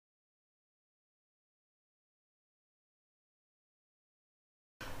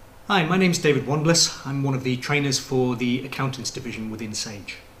Hi, my name is David Wandless. I'm one of the trainers for the Accountants division within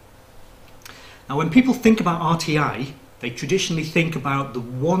Sage. Now, when people think about RTI, they traditionally think about the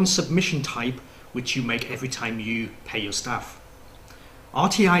one submission type which you make every time you pay your staff.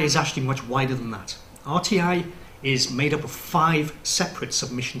 RTI is actually much wider than that. RTI is made up of 5 separate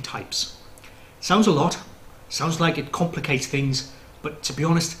submission types. Sounds a lot, sounds like it complicates things, but to be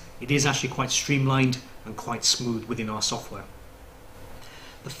honest, it is actually quite streamlined and quite smooth within our software.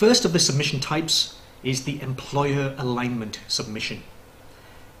 The first of the submission types is the employer alignment submission.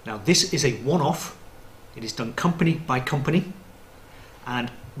 Now, this is a one-off. It is done company by company,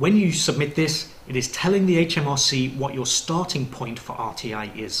 and when you submit this, it is telling the HMRC what your starting point for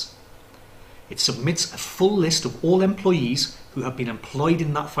RTI is. It submits a full list of all employees who have been employed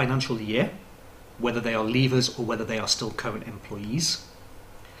in that financial year, whether they are leavers or whether they are still current employees,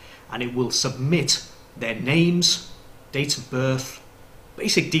 and it will submit their names, dates of birth,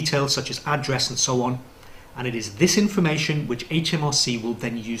 basic details such as address and so on, and it is this information which HMRC will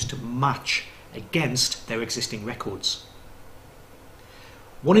then use to match against their existing records.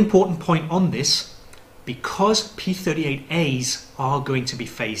 One important point on this, because P38As are going to be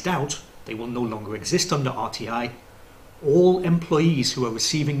phased out, they will no longer exist under RTI, all employees who are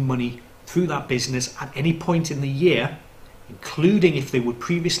receiving money through that business at any point in the year, including if they would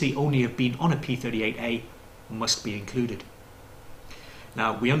previously only have been on a P38A, must be included.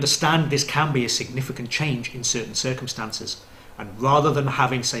 Now, we understand this can be a significant change in certain circumstances, and rather than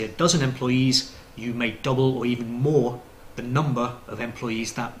having, say, a dozen employees, you may double or even more the number of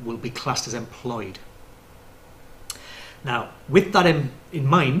employees that will be classed as employed. Now, with that in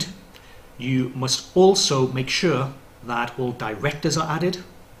mind, you must also make sure that all directors are added,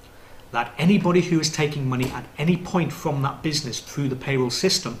 that anybody who is taking money at any point from that business through the payroll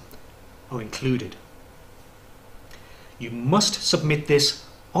system are included. You must submit this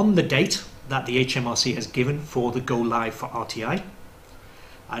on the date that the HMRC has given for the go live for RTI.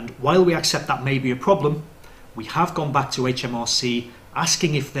 And while we accept that may be a problem, we have gone back to HMRC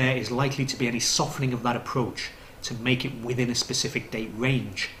asking if there is likely to be any softening of that approach to make it within a specific date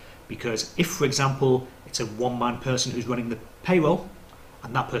range. Because if, for example, it's a one-man person who's running the payroll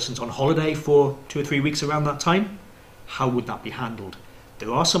and that person's on holiday for 2 or 3 weeks around that time, how would that be handled?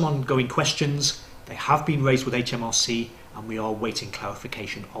 There are some ongoing questions. They have been raised with HMRC and we are awaiting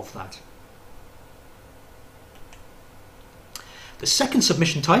clarification of that. The second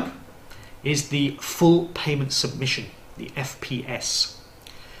submission type is the full payment submission, the FPS.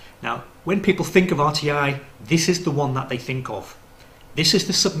 Now, when people think of RTI, this is the one that they think of. This is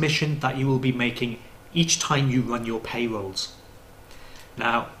the submission that you will be making each time you run your payrolls.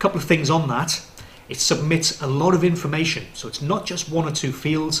 Now, a couple of things on that. It submits a lot of information, so it's not just 1 or 2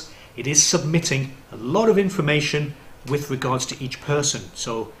 fields. It is submitting a lot of information with regards to each person,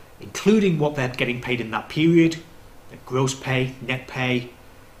 so including what they're getting paid in that period, their gross pay, net pay,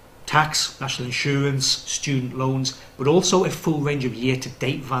 tax, national insurance, student loans, but also a full range of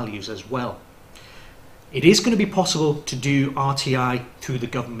year-to-date values as well. It is going to be possible to do RTI through the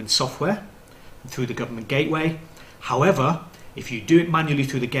government software, through the government gateway. However, if you do it manually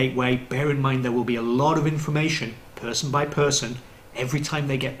through the gateway, bear in mind there will be a lot of information, person by person, every time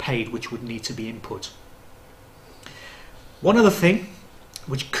they get paid, which would need to be input. One other thing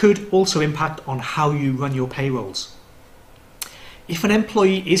which could also impact on how you run your payrolls. If an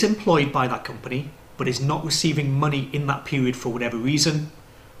employee is employed by that company but is not receiving money in that period for whatever reason,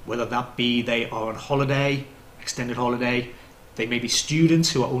 whether that be they are on holiday, extended holiday, they may be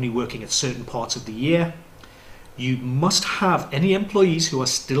students who are only working at certain parts of the year, you must have any employees who are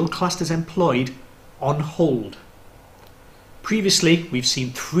still classed as employed on hold. Previously, we've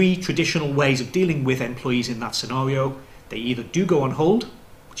seen 3 traditional ways of dealing with employees in that scenario. They either do go on hold,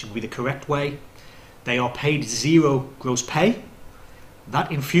 which would be the correct way, they are paid 0 gross pay.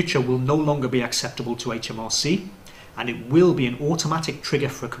 That in future will no longer be acceptable to HMRC, and it will be an automatic trigger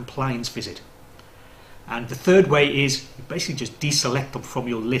for a compliance visit. And the third way is you basically just deselect them from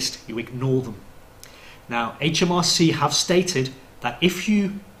your list, you ignore them. Now, HMRC have stated that if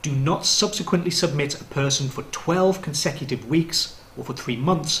you do not subsequently submit a person for 12 consecutive weeks or for 3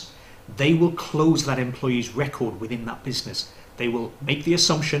 months, they will close that employee's record within that business. They will make the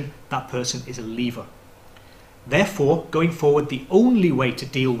assumption that person is a leaver. Therefore, going forward, the only way to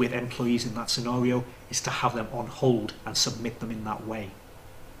deal with employees in that scenario is to have them on hold and submit them in that way.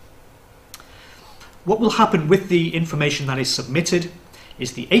 What will happen with the information that is submitted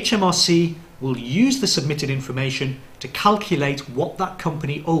is the HMRC will use the submitted information to calculate what that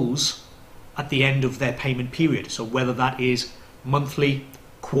company owes at the end of their payment period. So whether that is monthly,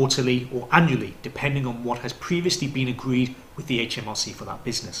 quarterly or annually, depending on what has previously been agreed with the HMRC for that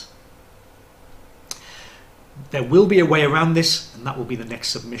business. There will be a way around this, and that will be the next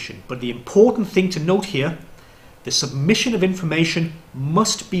submission. But the important thing to note here, the submission of information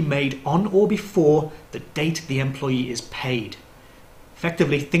must be made on or before the date the employee is paid.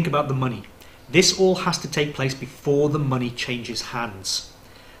 Effectively, think about the money. This all has to take place before the money changes hands.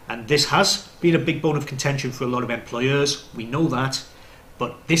 And this has been a big bone of contention for a lot of employers, we know that,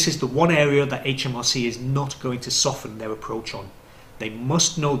 but this is the one area that HMRC is not going to soften their approach on. They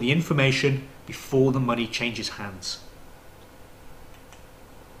must know the information before the money changes hands.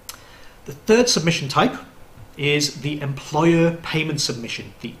 The third submission type is the Employer Payment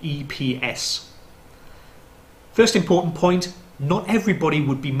Submission, the EPS. First important point, not everybody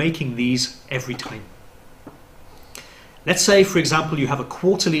would be making these every time. Let's say, for example, you have a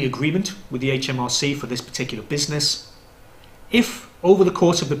quarterly agreement with the HMRC for this particular business. If over the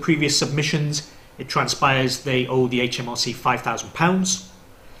course of the previous submissions it transpires they owe the HMRC £5,000,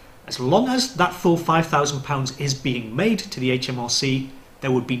 as long as that full £5,000 is being made to the HMRC,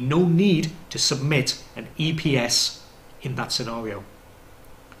 there would be no need to submit an EPS in that scenario.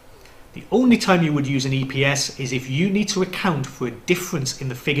 The only time you would use an EPS is if you need to account for a difference in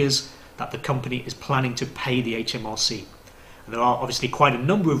the figures that the company is planning to pay the HMRC. And there are obviously quite a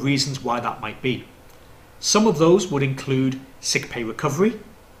number of reasons why that might be. Some of those would include sick pay recovery,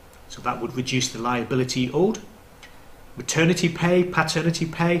 so that would reduce the liability owed. Maternity pay, paternity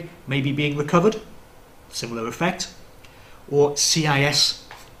pay may be being recovered, similar effect. Or CIS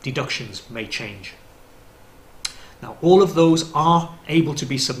deductions may change. Now all of those are able to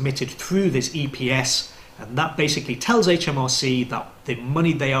be submitted through this EPS, and that basically tells HMRC that the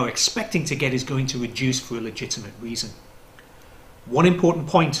money they are expecting to get is going to reduce for a legitimate reason. One important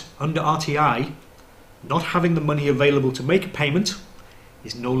point, under RTI, not having the money available to make a payment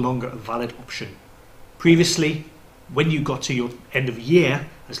is no longer a valid option. Previously, when you got to your end of year,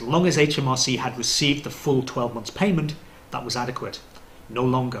 as long as HMRC had received the full 12 months payment, that was adequate. No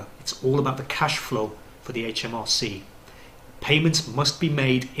longer. It's all about the cash flow for the HMRC. Payments must be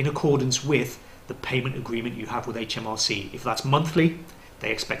made in accordance with the payment agreement you have with HMRC. If that's monthly, they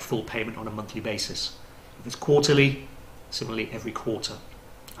expect full payment on a monthly basis. If it's quarterly, similarly every quarter,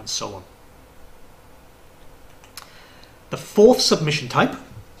 and so on. The fourth submission type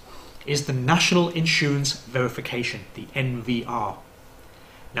is the National Insurance Verification, the NVR.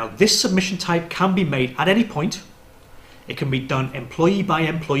 Now this submission type can be made at any point. It can be done employee by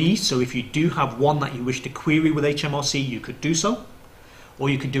employee, so if you do have one that you wish to query with HMRC, you could do so. Or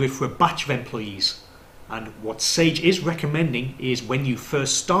you could do it for a batch of employees. And what Sage is recommending is when you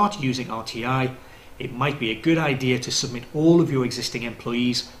first start using RTI, it might be a good idea to submit all of your existing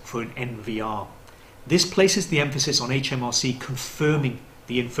employees for an NVR. This places the emphasis on HMRC confirming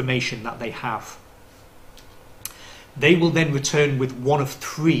the information that they have. They will then return with one of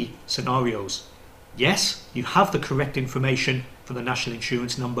three scenarios. Yes, you have the correct information for the national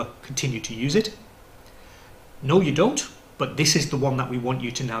insurance number, continue to use it. No, you don't, but this is the one that we want you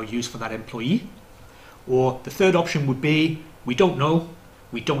to now use for that employee. Or the third option would be, we don't know,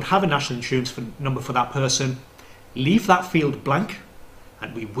 we don't have a national insurance number for that person. Leave that field blank,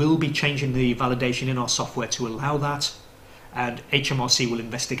 and we will be changing the validation in our software to allow that, and HMRC will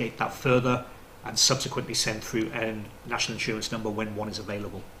investigate that further and subsequently send through a national insurance number when one is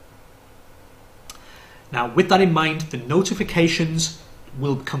available. Now, with that in mind, the notifications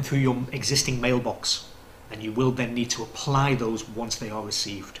will come through your existing mailbox, and you will then need to apply those once they are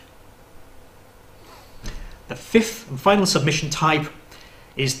received. The fifth and final submission type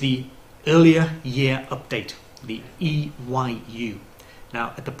is the Earlier Year Update, the EYU.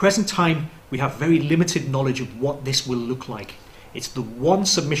 Now, at the present time, we have very limited knowledge of what this will look like. It's the one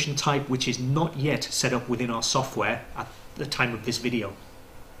submission type which is not yet set up within our software at the time of this video.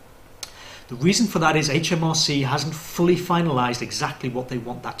 The reason for that is HMRC hasn't fully finalized exactly what they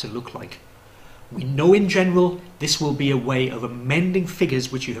want that to look like. We know in general this will be a way of amending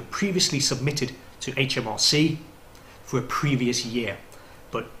figures which you have previously submitted to HMRC for a previous year.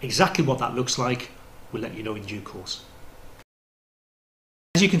 But exactly what that looks like, we'll let you know in due course.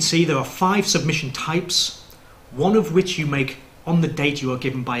 As you can see, there are 5 submission types, one of which you make on the date you are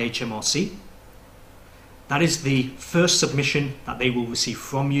given by HMRC. That is the first submission that they will receive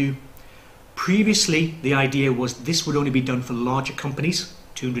from you. Previously, the idea was this would only be done for larger companies,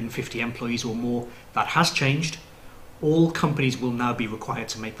 250 employees or more. That has changed. All companies will now be required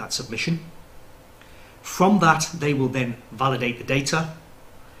to make that submission. From that, they will then validate the data,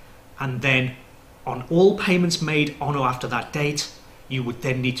 and then on all payments made on or after that date, you would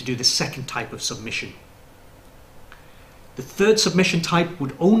then need to do the second type of submission. The third submission type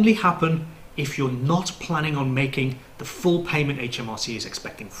would only happen if you're not planning on making the full payment HMRC is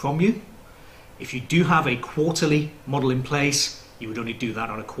expecting from you. If you do have a quarterly model in place, you would only do that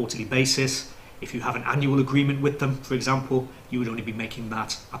on a quarterly basis. If you have an annual agreement with them, for example, you would only be making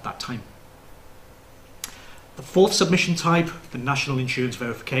that at that time. The fourth submission type, the national insurance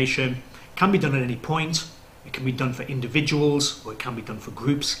verification, can be done at any point. It can be done for individuals or it can be done for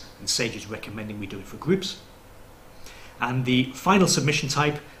groups, and Sage is recommending we do it for groups. And the final submission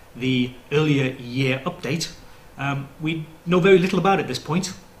type, the earlier year update, we know very little about at this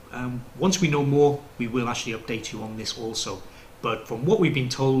point. Once we know more, we will actually update you on this also. But from what we've been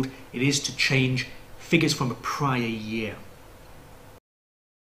told, it is to change figures from a prior year.